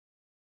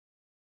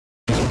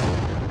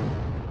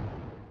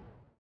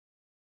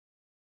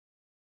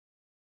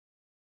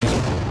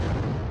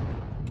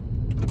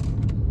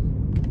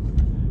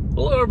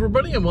Hello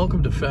everybody and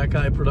welcome to Fat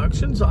Guy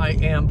Productions. I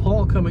am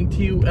Paul, coming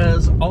to you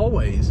as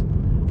always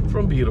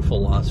from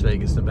beautiful Las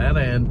Vegas,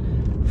 Nevada.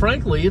 And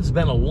frankly, it's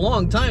been a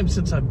long time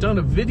since I've done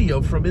a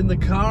video from in the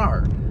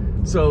car.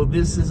 So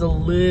this is a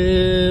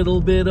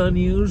little bit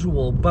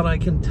unusual, but I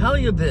can tell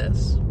you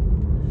this.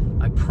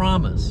 I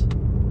promise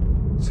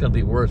it's going to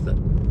be worth it.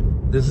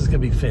 This is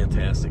going to be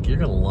fantastic. You're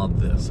going to love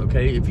this,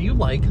 okay? If you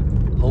like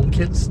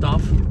Homekit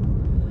stuff,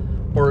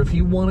 or if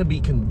you want to be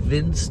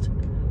convinced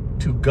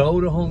to go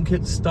to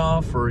Homekit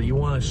stuff, or you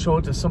want to show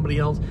it to somebody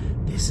else,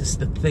 this is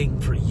the thing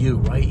for you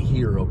right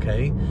here,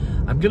 okay?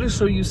 I'm going to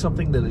show you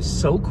something that is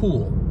so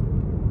cool.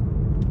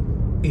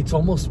 It's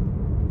almost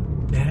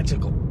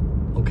magical,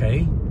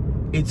 okay?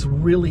 It's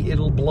really,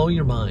 it'll blow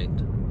your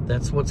mind.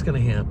 That's what's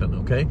going to happen,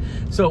 okay?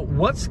 So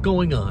what's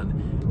going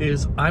on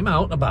is I'm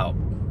out and about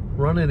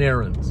running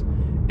errands,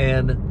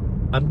 and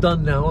I'm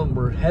done now, and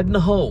we're heading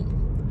home.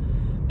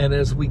 And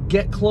as we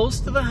get close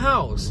to the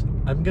house,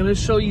 I'm going to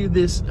show you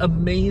this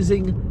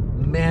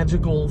amazing,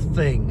 magical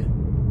thing.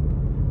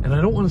 And I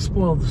don't want to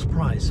spoil the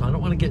surprise, so I don't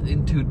want to get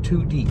into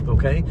too deep,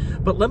 okay?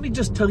 But let me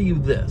just tell you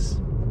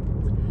this.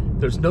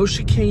 There's no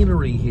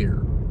chicanery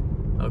here,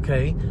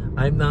 okay?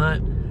 I'm not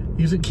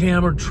using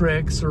camera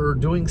tricks or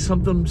doing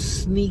something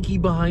sneaky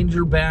behind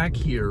your back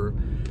here.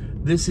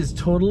 This is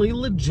totally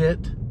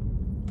legit,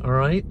 all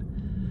right?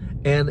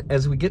 And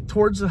as we get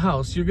towards the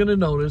house, you're going to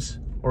notice,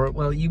 or,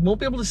 well, you won't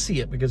be able to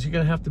see it because you're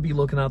going to have to be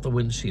looking out the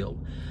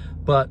windshield.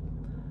 But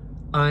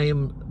I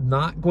am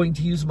not going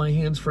to use my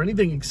hands for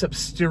anything except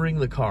steering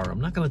the car. I'm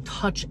not going to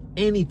touch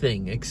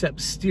anything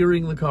except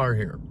steering the car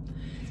here.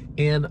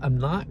 And I'm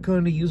not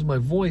going to use my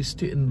voice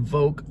to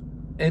invoke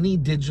any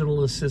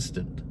digital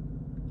assistant,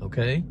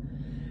 okay?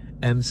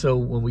 And so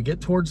when we get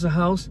towards the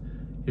house,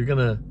 you're going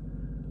to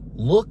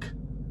look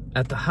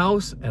at the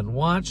house and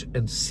watch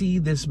and see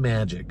this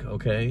magic,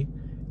 okay?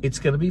 It's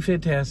going to be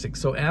fantastic.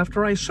 So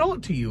after I show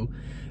it to you,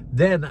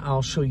 then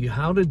I'll show you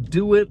how to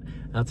do it.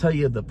 I'll tell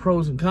you the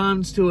pros and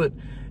cons to it,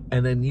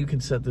 and then you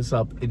can set this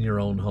up in your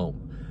own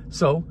home.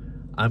 So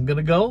I'm going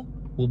to go.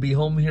 We'll be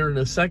home here in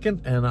a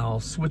second, and I'll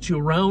switch you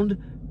around,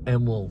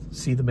 and we'll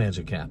see the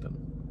magic happen.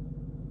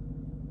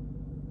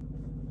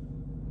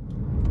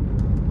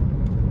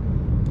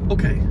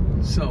 Okay,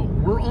 so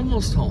we're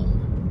almost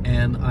home,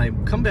 and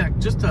I've come back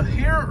just a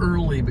hair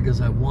early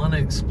because I want to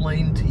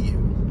explain to you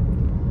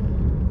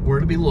where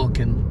to be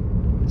looking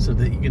so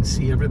that you can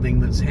see everything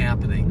that's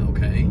happening,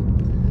 okay?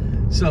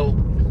 So,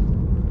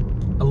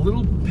 a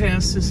little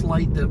past this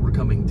light that we're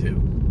coming to,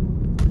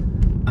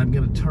 I'm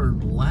going to turn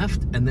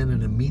left and then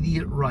an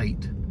immediate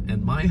right,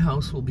 and my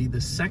house will be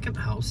the second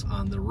house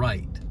on the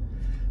right.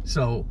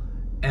 So,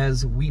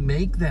 as we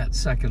make that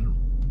second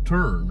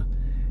turn,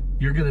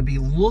 you're going to be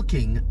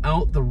looking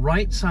out the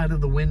right side of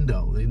the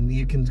window, and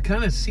you can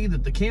kind of see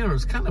that the camera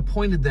is kind of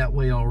pointed that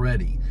way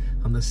already.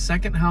 On the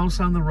second house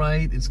on the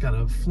right, it's got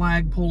a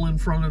flagpole in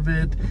front of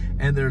it,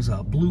 and there's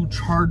a blue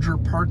Charger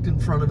parked in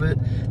front of it,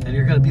 and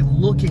you're going to be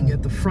looking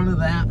at the front of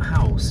that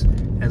house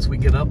as we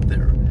get up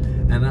there.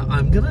 And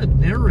I'm going to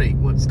narrate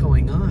what's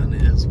going on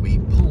as we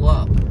pull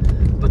up,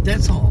 but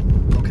that's all,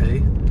 okay?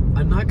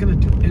 I'm not going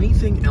to do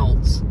anything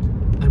else.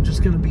 I'm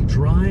just going to be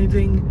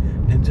driving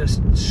and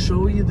just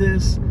show you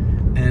this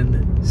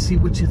and see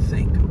what you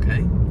think,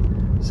 okay?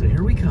 So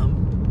here we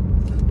come.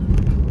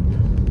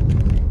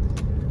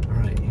 All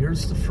right,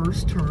 here's the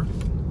first turn.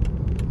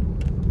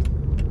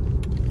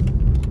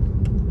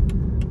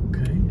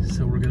 Okay,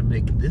 so we're gonna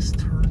make this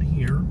turn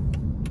here.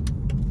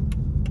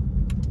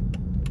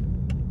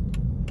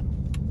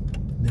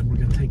 And then we're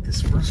gonna take this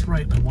first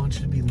right. I want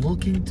you to be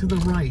looking to the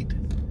right.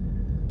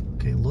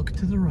 Okay, look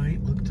to the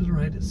right, look to the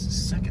right. It's the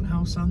second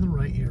house on the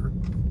right here.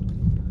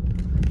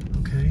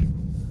 Okay,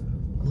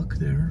 look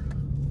there.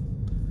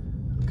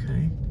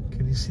 Okay,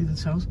 can you see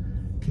this house?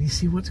 Can you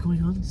see what's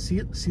going on? See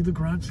it? See the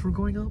garage door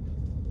going up?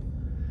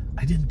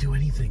 I didn't do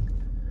anything.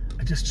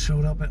 I just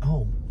showed up at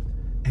home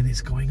and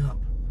it's going up.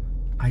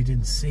 I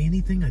didn't say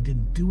anything. I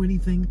didn't do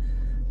anything.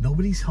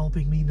 Nobody's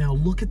helping me. Now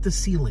look at the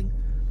ceiling.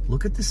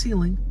 Look at the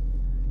ceiling.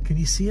 Can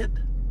you see it?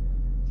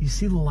 You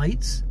see the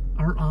lights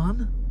are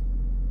on?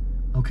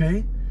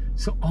 Okay,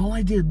 so all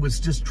I did was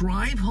just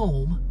drive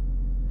home.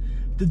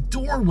 The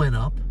door went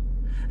up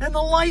and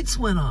the lights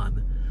went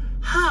on.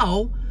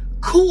 How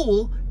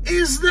cool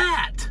is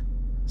that?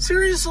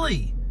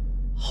 Seriously.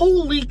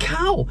 Holy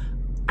cow.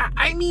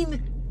 I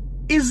mean,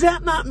 is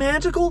that not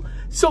magical?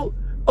 So,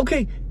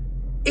 okay,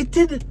 it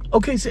did.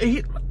 Okay, so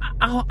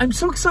I'm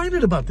so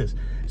excited about this.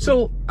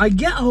 So I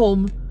get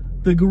home,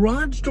 the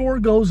garage door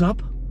goes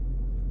up,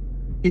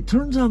 it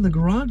turns on the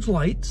garage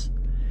lights,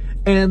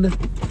 and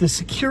the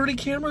security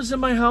cameras in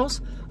my house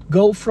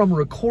go from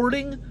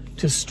recording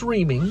to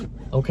streaming,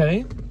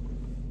 okay?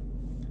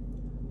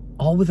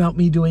 All without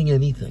me doing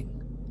anything.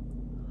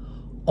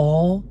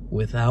 All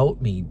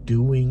without me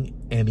doing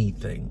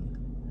anything.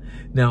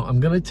 Now, I'm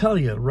going to tell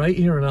you right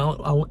here, and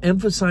I'll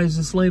emphasize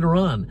this later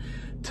on,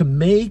 to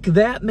make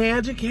that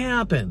magic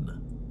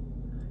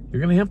happen, you're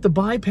going to have to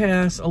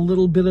bypass a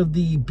little bit of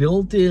the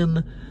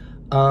built-in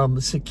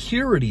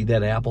security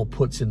that Apple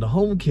puts into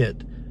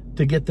HomeKit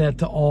to get that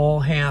to all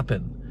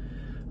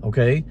happen.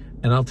 Okay?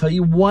 And I'll tell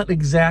you what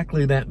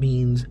exactly that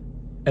means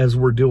as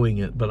we're doing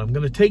it. But I'm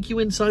going to take you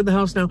inside the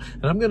house now,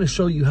 and I'm going to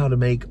show you how to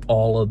make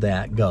all of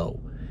that go.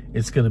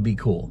 It's going to be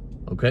cool.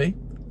 Okay?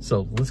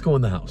 So let's go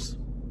in the house.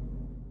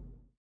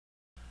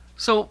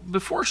 So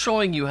before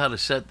showing you how to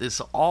set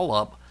this all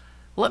up,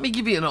 let me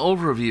give you an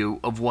overview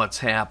of what's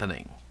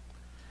happening.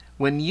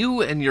 When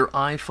you and your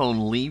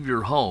iPhone leave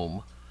your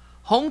home,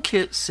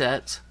 HomeKit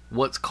sets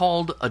what's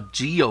called a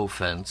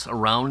geofence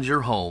around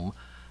your home,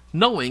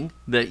 knowing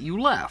that you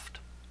left.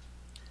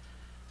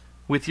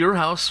 With your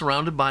house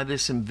surrounded by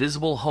this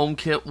invisible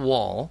HomeKit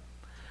wall,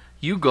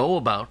 you go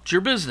about your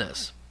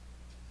business.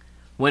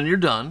 When you're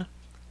done,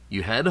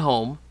 you head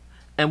home,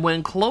 and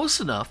when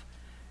close enough,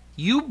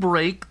 you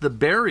break the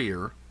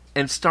barrier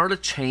and start a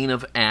chain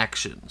of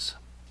actions.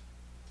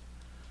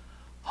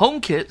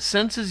 HomeKit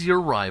senses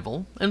your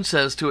arrival and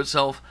says to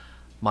itself,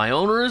 "My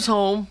owner is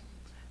home,"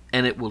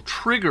 and it will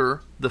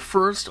trigger the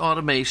first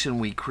automation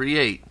we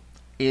create.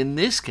 In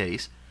this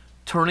case,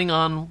 turning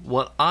on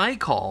what I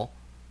call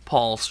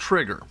Paul's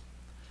trigger.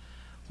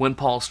 When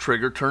Paul's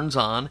trigger turns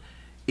on,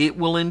 it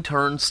will in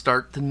turn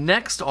start the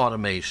next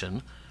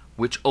automation,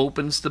 which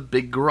opens the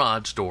big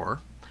garage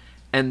door,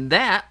 and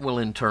that will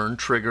in turn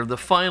trigger the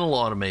final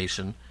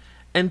automation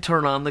and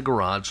turn on the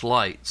garage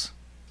lights.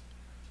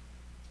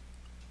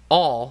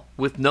 All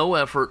with no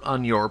effort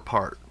on your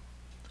part.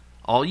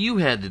 All you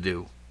had to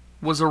do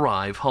was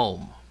arrive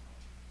home.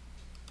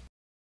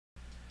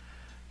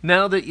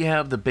 Now that you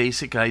have the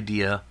basic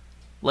idea,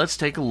 let's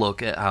take a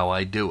look at how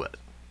I do it.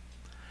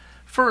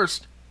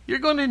 First, you're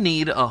going to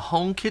need a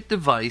HomeKit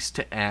device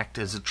to act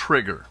as a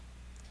trigger.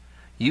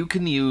 You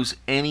can use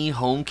any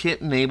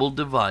HomeKit-enabled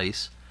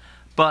device,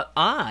 but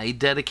I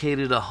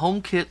dedicated a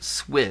HomeKit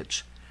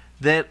switch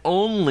that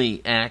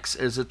only acts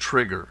as a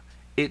trigger.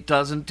 It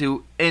doesn't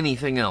do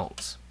anything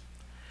else.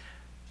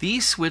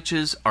 These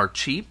switches are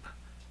cheap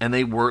and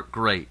they work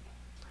great.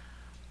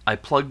 I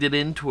plugged it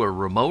into a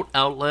remote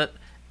outlet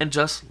and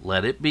just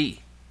let it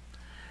be.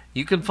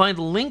 You can find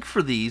a link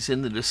for these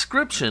in the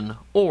description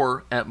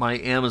or at my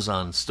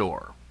Amazon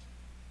store.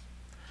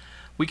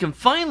 We can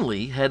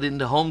finally head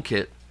into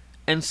HomeKit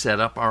and set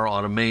up our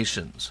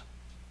automations.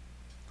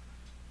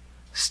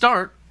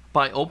 Start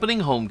by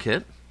opening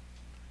HomeKit,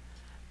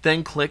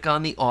 then click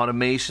on the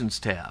Automations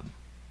tab.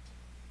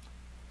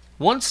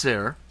 Once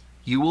there,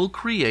 you will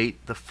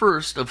create the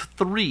first of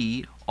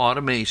 3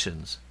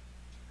 automations,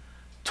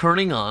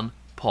 turning on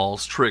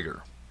Paul's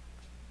trigger.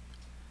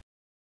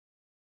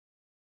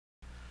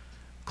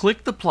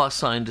 Click the plus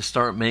sign to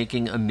start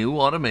making a new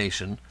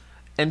automation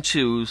and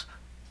choose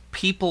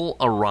People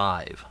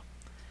Arrive.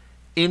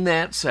 In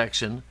that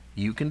section,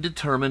 you can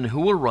determine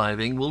who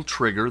arriving will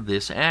trigger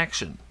this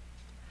action.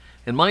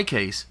 In my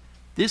case,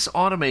 this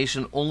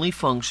automation only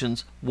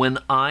functions when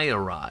I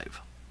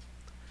arrive.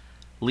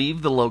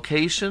 Leave the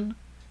location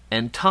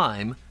and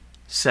time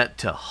set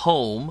to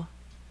home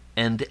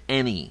and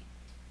any.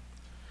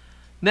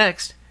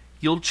 Next,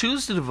 you'll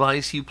choose the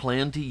device you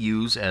plan to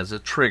use as a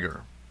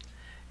trigger.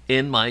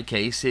 In my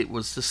case, it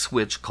was the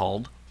switch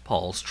called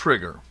Paul's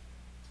trigger.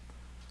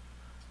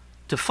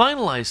 To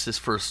finalize this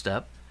first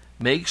step,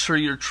 make sure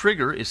your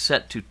trigger is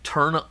set to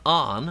turn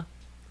on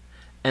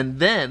and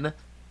then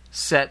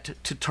set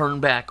to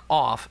turn back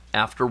off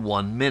after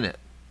 1 minute.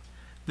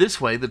 This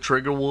way, the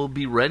trigger will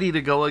be ready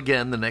to go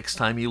again the next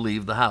time you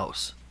leave the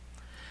house.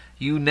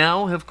 You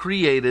now have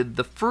created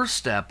the first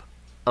step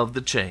of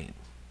the chain.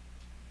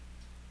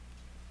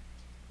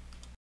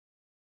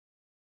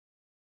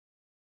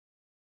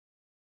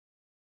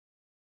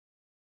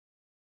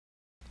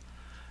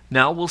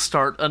 Now we'll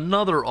start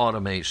another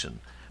automation,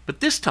 but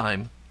this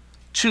time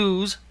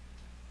choose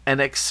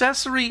an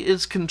accessory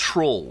is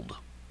controlled.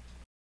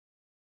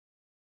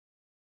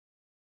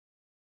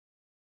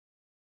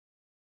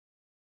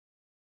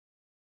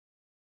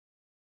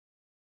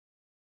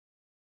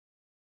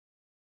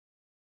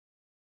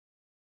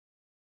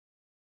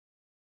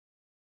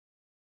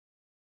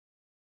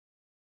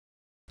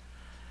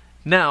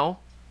 Now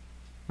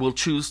we'll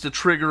choose the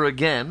trigger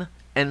again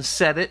and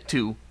set it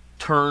to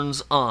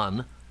turns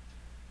on,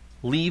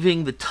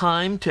 leaving the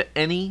time to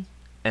any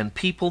and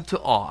people to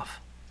off.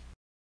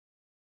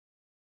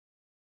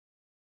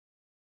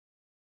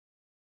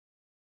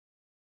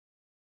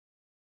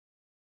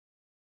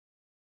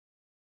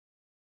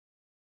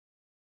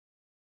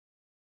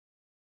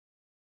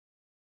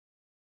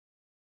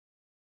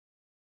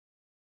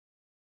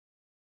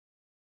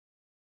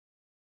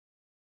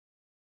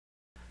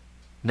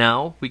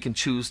 Now we can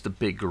choose the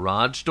big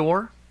garage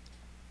door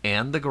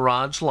and the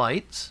garage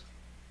lights,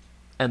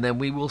 and then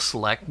we will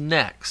select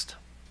Next.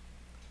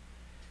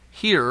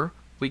 Here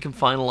we can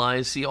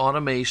finalize the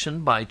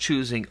automation by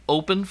choosing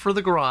Open for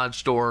the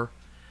garage door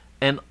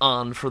and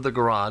On for the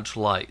garage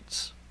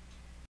lights.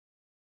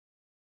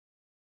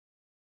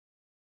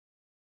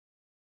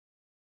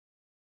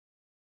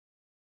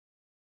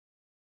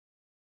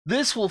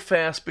 This will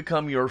fast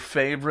become your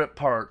favorite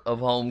part of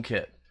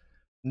HomeKit,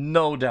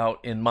 no doubt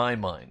in my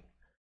mind.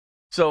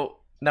 So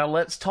now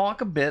let's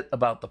talk a bit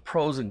about the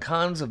pros and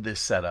cons of this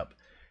setup,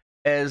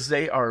 as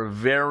they are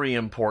very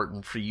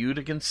important for you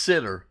to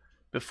consider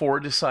before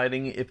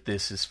deciding if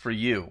this is for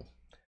you.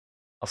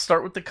 I'll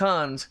start with the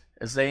cons,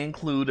 as they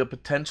include a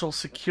potential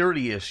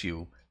security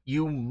issue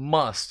you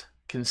must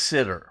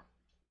consider.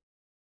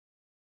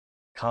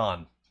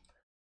 Con.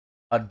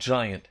 A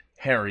giant,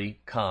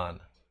 hairy con.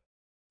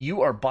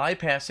 You are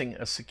bypassing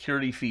a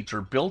security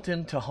feature built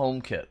into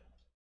HomeKit.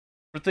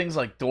 For things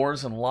like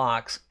doors and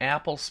locks,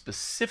 Apple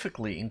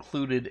specifically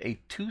included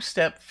a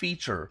two-step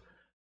feature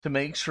to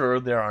make sure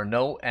there are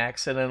no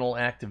accidental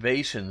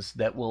activations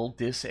that will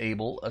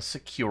disable a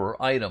secure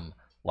item,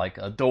 like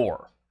a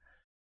door.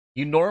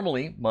 You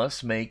normally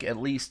must make at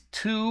least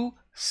 2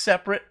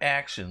 separate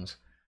actions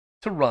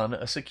to run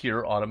a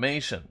secure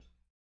automation.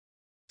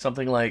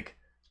 Something like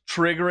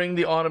triggering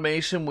the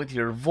automation with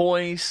your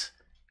voice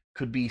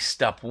could be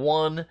step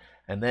 1,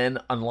 and then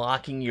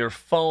unlocking your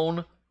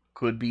phone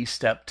could be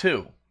step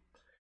 2.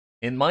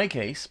 In my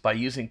case, by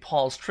using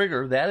Paul's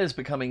trigger, that is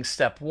becoming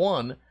step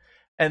 1,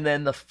 and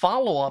then the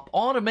follow-up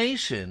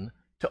automation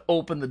to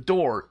open the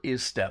door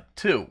is step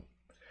 2.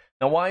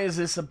 Now, why is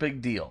this a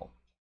big deal?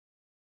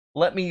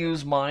 Let me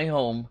use my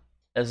home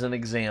as an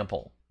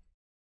example.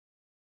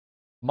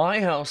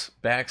 My house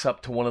backs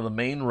up to one of the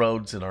main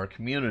roads in our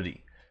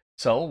community,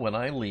 so when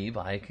I leave,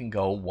 I can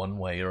go one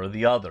way or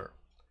the other.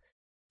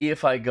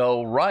 If I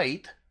go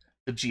right,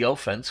 the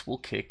geofence will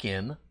kick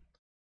in,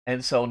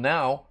 and so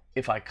now,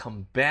 if I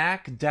come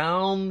back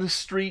down the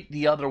street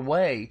the other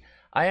way,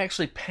 I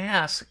actually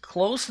pass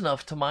close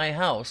enough to my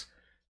house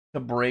to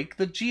break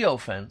the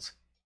geofence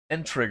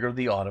and trigger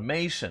the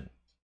automation.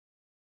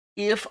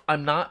 If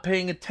I'm not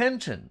paying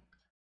attention,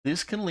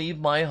 this can leave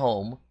my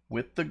home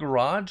with the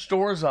garage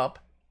doors up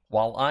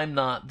while I'm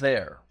not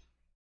there.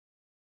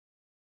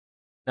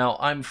 Now,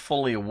 I'm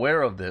fully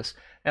aware of this,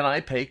 and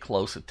I pay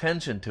close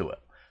attention to it.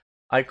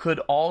 I could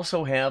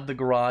also have the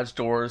garage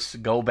doors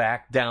go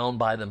back down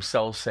by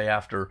themselves, say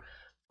after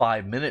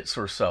 5 minutes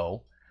or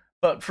so,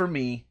 but for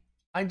me,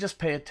 I just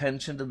pay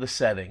attention to the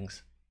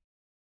settings.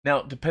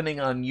 Now, depending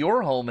on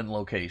your home and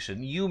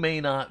location, you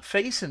may not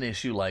face an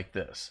issue like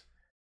this.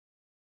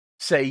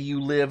 Say you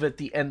live at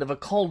the end of a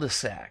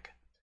cul-de-sac.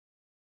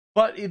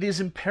 But it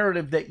is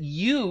imperative that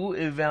you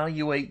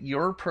evaluate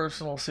your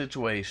personal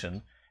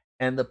situation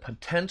and the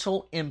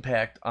potential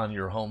impact on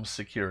your home's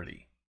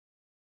security.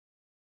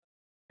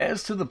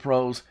 As to the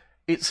pros,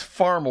 it's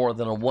far more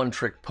than a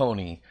one-trick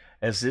pony,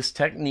 as this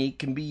technique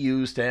can be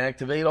used to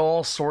activate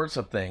all sorts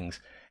of things,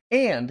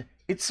 and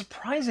it's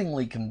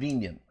surprisingly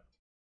convenient.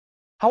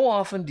 How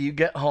often do you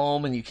get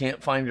home and you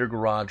can't find your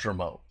garage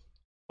remote?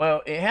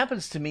 Well, it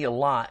happens to me a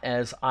lot,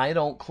 as I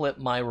don't clip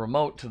my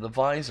remote to the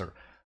visor.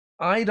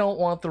 I don't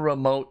want the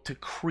remote to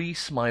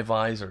crease my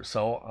visor,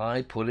 so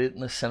I put it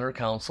in the center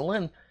console,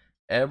 and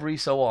every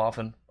so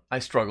often I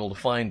struggle to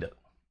find it.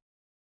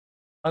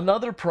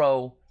 Another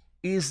pro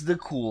is the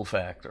cool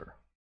factor.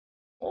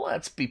 Well,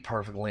 let's be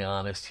perfectly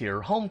honest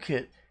here.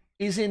 HomeKit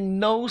is in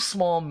no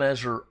small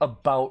measure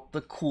about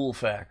the cool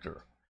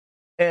factor,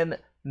 and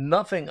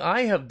nothing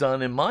I have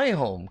done in my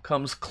home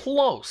comes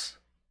close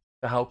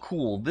to how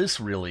cool this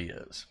really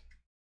is.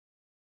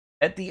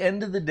 At the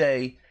end of the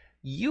day,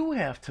 you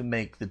have to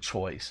make the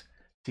choice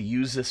to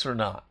use this or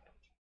not.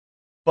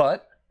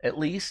 But at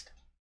least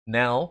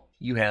now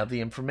you have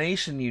the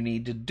information you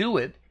need to do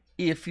it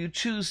if you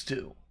choose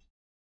to.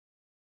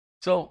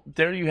 So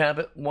there you have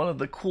it, one of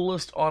the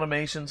coolest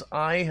automations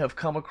I have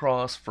come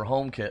across for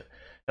HomeKit,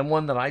 and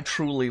one that I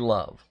truly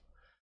love.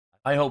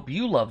 I hope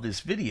you love this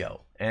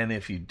video, and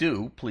if you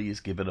do, please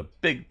give it a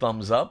big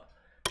thumbs up,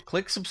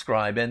 click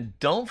subscribe, and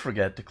don't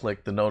forget to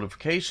click the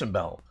notification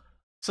bell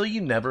so you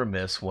never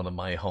miss one of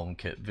my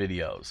HomeKit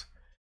videos.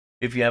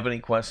 If you have any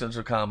questions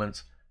or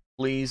comments,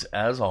 please,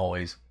 as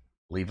always,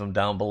 leave them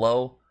down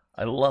below.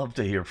 I love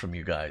to hear from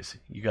you guys.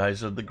 You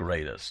guys are the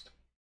greatest.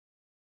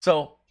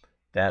 So,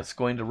 that's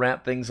going to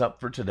wrap things up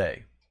for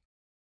today.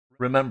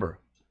 Remember,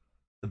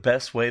 the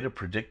best way to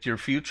predict your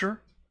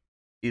future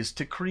is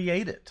to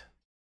create it.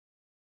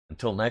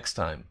 Until next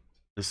time,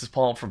 this is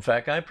Paul from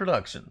Fat Guy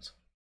Productions,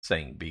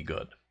 saying be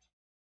good.